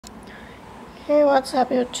Hey, what's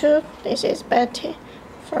up YouTube? This is Betty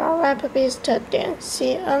from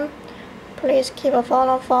wechat.cn. Please keep a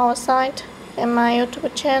follow for our site and my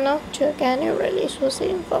YouTube channel to get new releases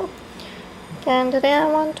info. And today I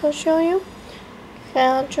want to show you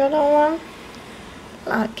Air Jordan 1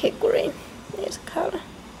 Lucky Green. This color.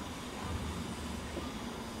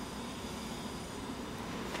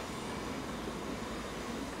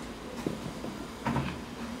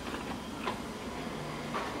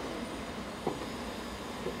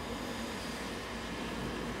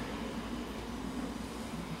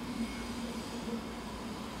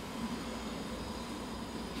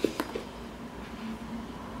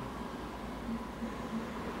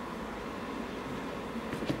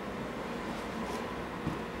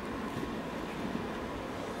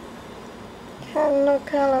 Hello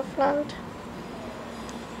color front,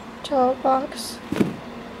 toe box,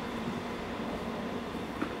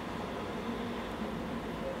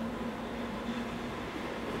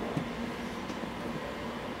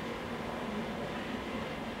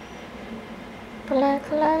 black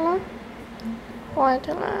leather, white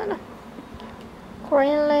leather,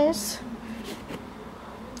 green lace,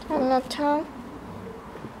 and the top.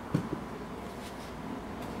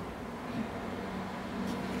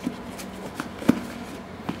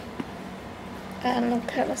 And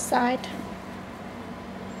look at the side.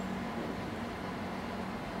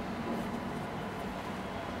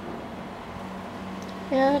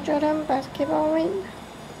 Air Jordan basketball ring.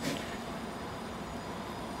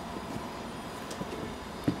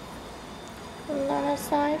 Another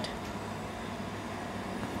side.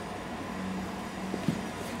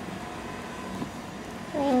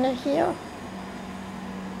 And here.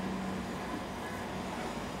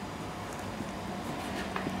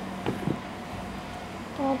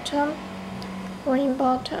 Bottom, green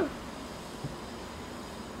bottom.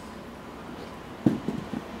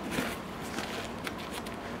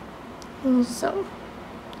 Also,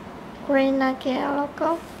 green Nike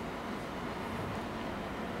logo.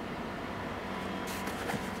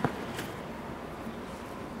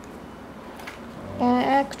 An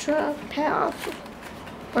extra pair of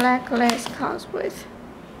black lace comes with.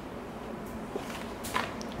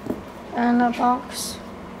 And a box.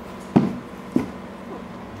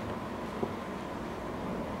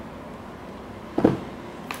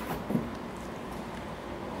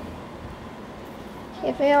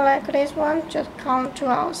 If you like this one, just come to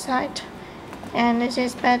our site. And this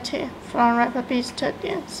is Betty from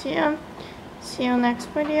wechat.cn. See you next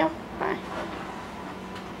video. Bye.